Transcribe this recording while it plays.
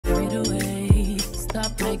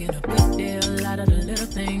making a big deal out of the little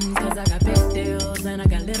things, cause I got big deals and I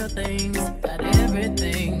got little things, got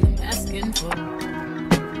everything I'm asking for.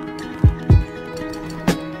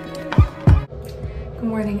 Good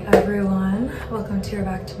morning everyone, welcome to or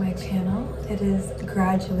back to my channel. It is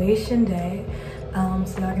graduation day, so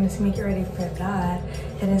y'all gonna see me get ready for that.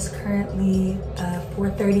 It is currently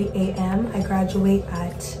 4:30 a.m. I graduate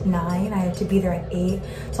at 9. I have to be there at 8,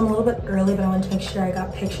 so I'm a little bit early, but I wanted to make sure I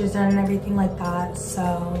got pictures done and everything like that,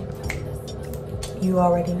 so you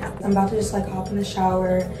already know. I'm about to just like hop in the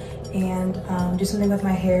shower and do something with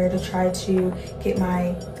my hair to try to get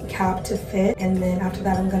my cap to fit, and then after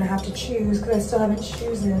that I'm gonna have to choose, because I still haven't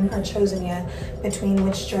chosen yet between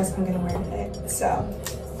which dress I'm gonna wear today. So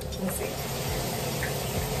let's see.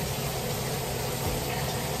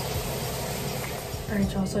 All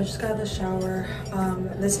right, y'all, so I just got out of the shower.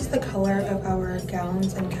 This is the color of our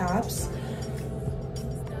gowns and caps.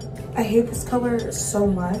 I hate this color so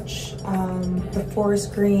much. The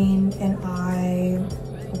forest green and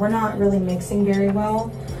we're not really mixing very well.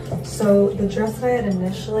 So the dress that I had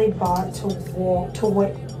initially bought to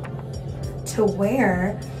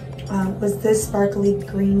wear was this sparkly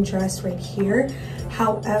green dress right here.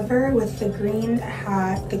 However, with the green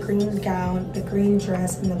hat, the green gown, the green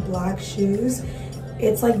dress, and the black shoes,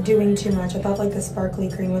 it's like doing too much. I thought like the sparkly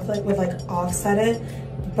green would like offset it,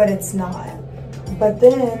 but it's not. But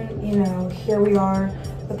then, you know, here we are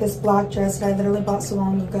with this black dress that I literally bought so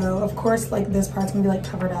long ago. Of course, like this part's gonna be like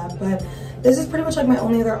covered up, but this is pretty much like my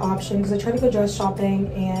only other option because I tried to go dress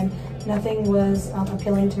shopping and nothing was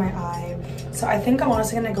appealing to my eye. So I think I'm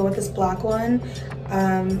honestly gonna go with this black one.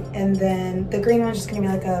 And then the green one's just gonna be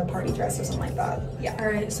like a party dress or something like that. Yeah. All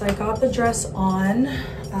right, so I got the dress on,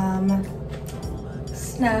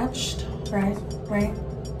 snatched, right?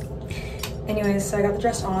 Anyways, so I got the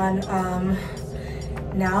dress on.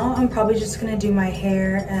 Now I'm probably just gonna do my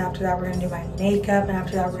hair, and after that we're gonna do my makeup, and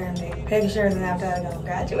after that we're gonna take pictures, and after that I'm gonna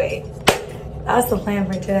graduate. That's the plan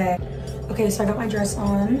for today. Okay, so I got my dress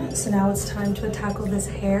on, so now it's time to tackle this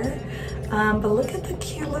hair. But look at the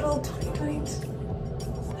cute little 2020s.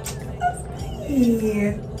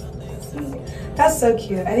 That's so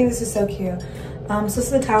cute. I think this is so cute. So this is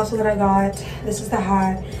the tassel that I got. This is the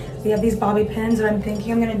hat. We have these bobby pins. What I'm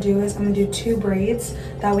thinking I'm gonna do is I'm gonna do 2 braids.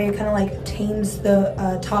 That way it kind of like tames the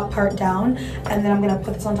top part down. And then I'm gonna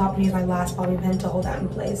put this on top and use my last bobby pin to hold that in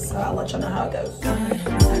place. So I'll let y'all know how it goes.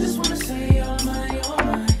 I just wanna say you're my,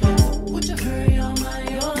 would you hurry on my,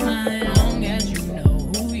 long as you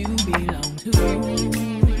know who you belong to.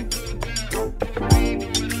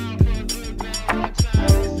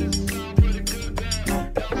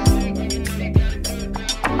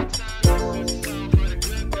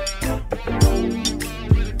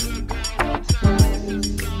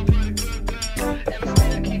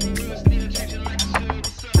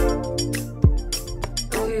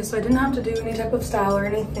 So I didn't have to do any type of style or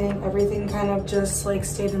anything. Everything kind of just like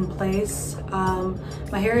stayed in place.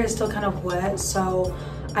 My hair is still kind of wet, so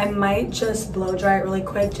I might just blow dry it really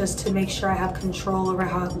quick just to make sure I have control over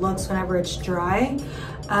how it looks whenever it's dry.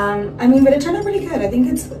 I mean, but it turned out pretty good. I think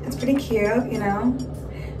it's pretty cute, you know?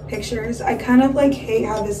 Pictures. I kind of like hate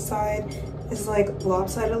how this side is like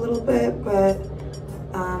lopsided a little bit, but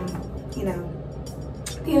you know,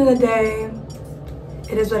 at the end of the day,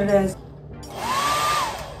 it is what it is.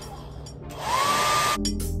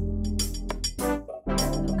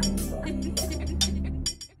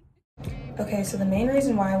 Okay, so the main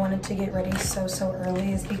reason why I wanted to get ready so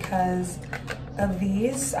early is because of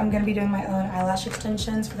these. I'm gonna be doing my own eyelash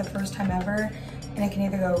extensions for the first time ever, and it can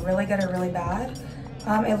either go really good or really bad.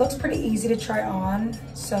 It looks pretty easy to try on,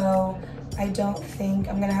 so I don't think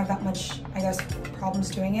I'm gonna have that much, I guess, problems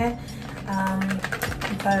doing it.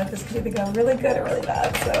 But this could either go really good or really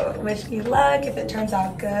bad, so wish me luck if it turns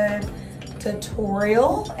out good.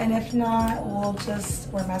 Tutorial, and if not, we'll just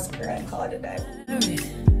wear mascara and call it a day.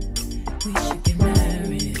 We should get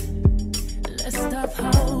married. Let's stop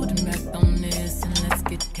holding back on this and let's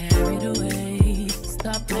get carried away.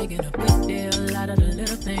 Stop making a big deal out of the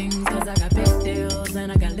little things, cause I got big deals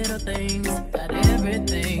and I got little things, got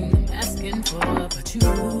everything I'm asking for. But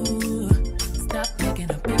you, stop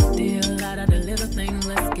making a big deal out of the little things,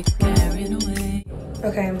 let's get carried away.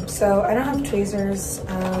 Okay, so I don't have tweezers,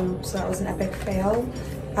 so that was an epic fail.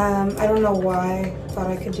 I don't know why I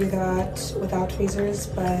thought I could do that without tweezers,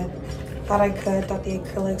 but thought I could, thought the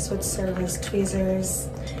acrylics would serve as tweezers.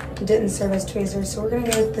 Didn't serve as tweezers, so we're gonna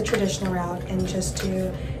go the traditional route and just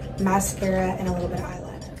do mascara and a little bit of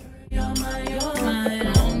eyeliner. You're my,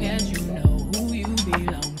 long as you know who you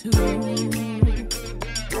belong to.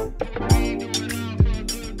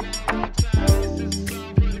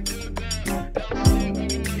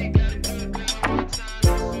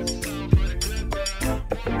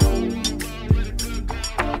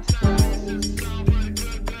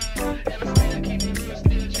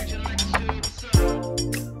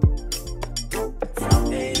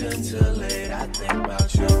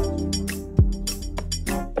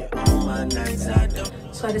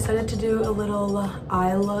 I decided to do a little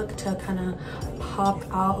eye look to kind of pop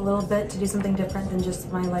out a little bit, to do something different than just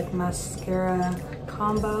my like mascara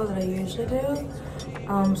combo that I usually do.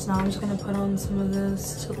 So now I'm just gonna put on some of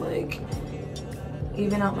this to like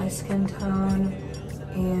even out my skin tone,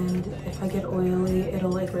 and if I get oily,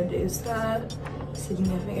 it'll like reduce that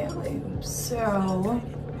significantly. So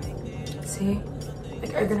see,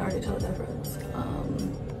 like I can already tell the difference.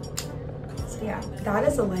 So yeah, that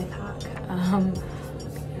is a life hack.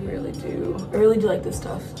 I really do like this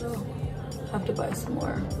stuff. So I have to buy some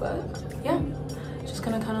more, but yeah, just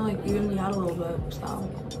gonna kind of like even me out a little bit. So.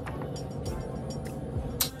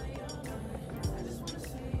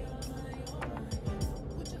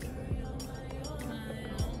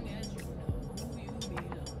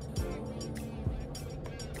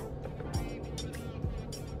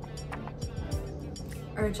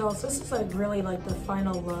 Alright y'all, so this is like really like the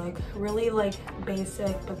final look. Really like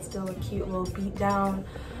basic, but still a cute little beat down.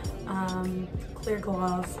 Clear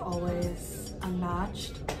gloss, always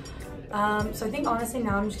unmatched. So I think honestly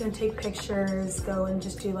now I'm just gonna take pictures, go and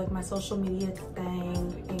just do like my social media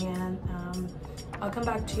thing, and I'll come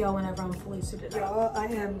back to y'all whenever I'm fully suited. Y'all, I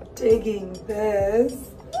am digging this.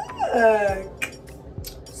 Look.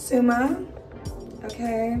 Suma,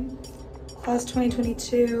 okay. Class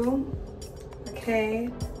 2022. Okay.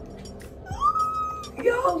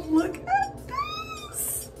 Y'all, look at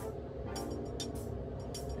this.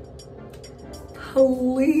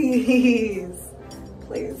 Please.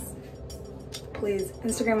 Please. Please.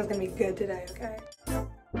 Instagram is gonna be good today, okay?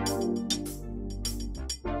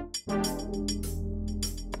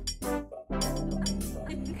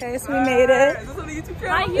 Okay, so we made it.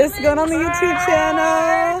 It's going on the YouTube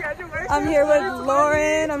channel. I'm here with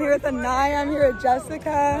Lauren. I'm here with Anaya. I'm here with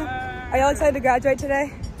Jessica. Are y'all excited to graduate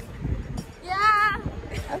today? Yeah.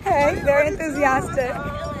 Okay, very enthusiastic.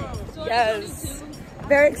 Yes,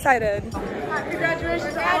 very excited. Happy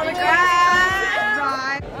graduation to all the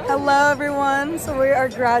Hello everyone, so we are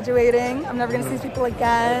graduating. I'm never gonna see these people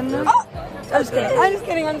again. Oh, I'm just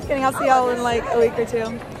kidding. I'll see y'all in like a week or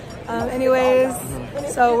two. Anyways,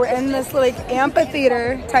 so we're in this like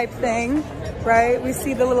amphitheater type thing, right? We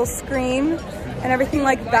see the little screen and everything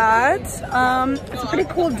like that. It's a pretty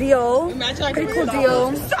cool deal. Pretty cool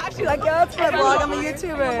deal. She's like, yeah, that's my vlog. I'm a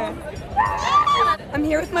YouTuber. I'm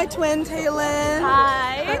here with my twin, Taylin.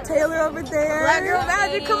 Hi. Taylor over there. Black girl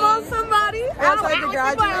magic. Come on, somebody. Are you excited to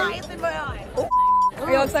graduate?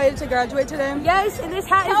 Are you excited to graduate today? Yes, and this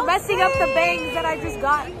hat is messing up the bangs that I just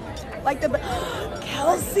got. Like the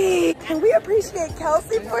Kelsey. Can we appreciate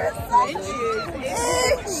Kelsey for a second?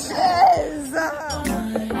 Inches.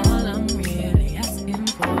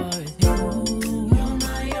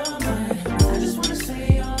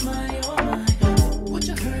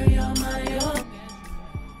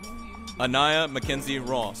 Anaya Mackenzie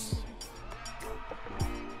Ross.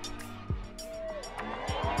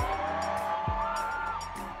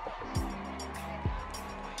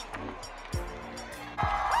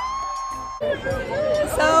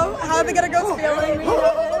 So, how are the gonna go feeling?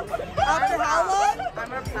 After how long?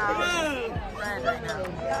 I'm a friend right now.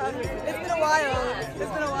 Yeah, it's been a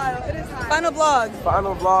while. It is time. Final vlog.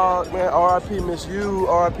 Final vlog, man. R.I.P. Miss You.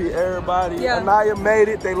 R.I.P. everybody. Yeah. Anaya made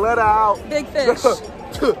it. They let her out. Big fish.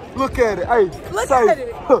 Look at it. Hey, Look at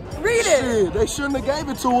it. Read it. Shit, they shouldn't have gave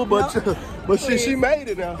it to her, but, No. but she made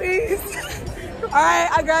it now. Please. All right,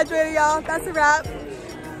 I graduated, y'all. That's a wrap.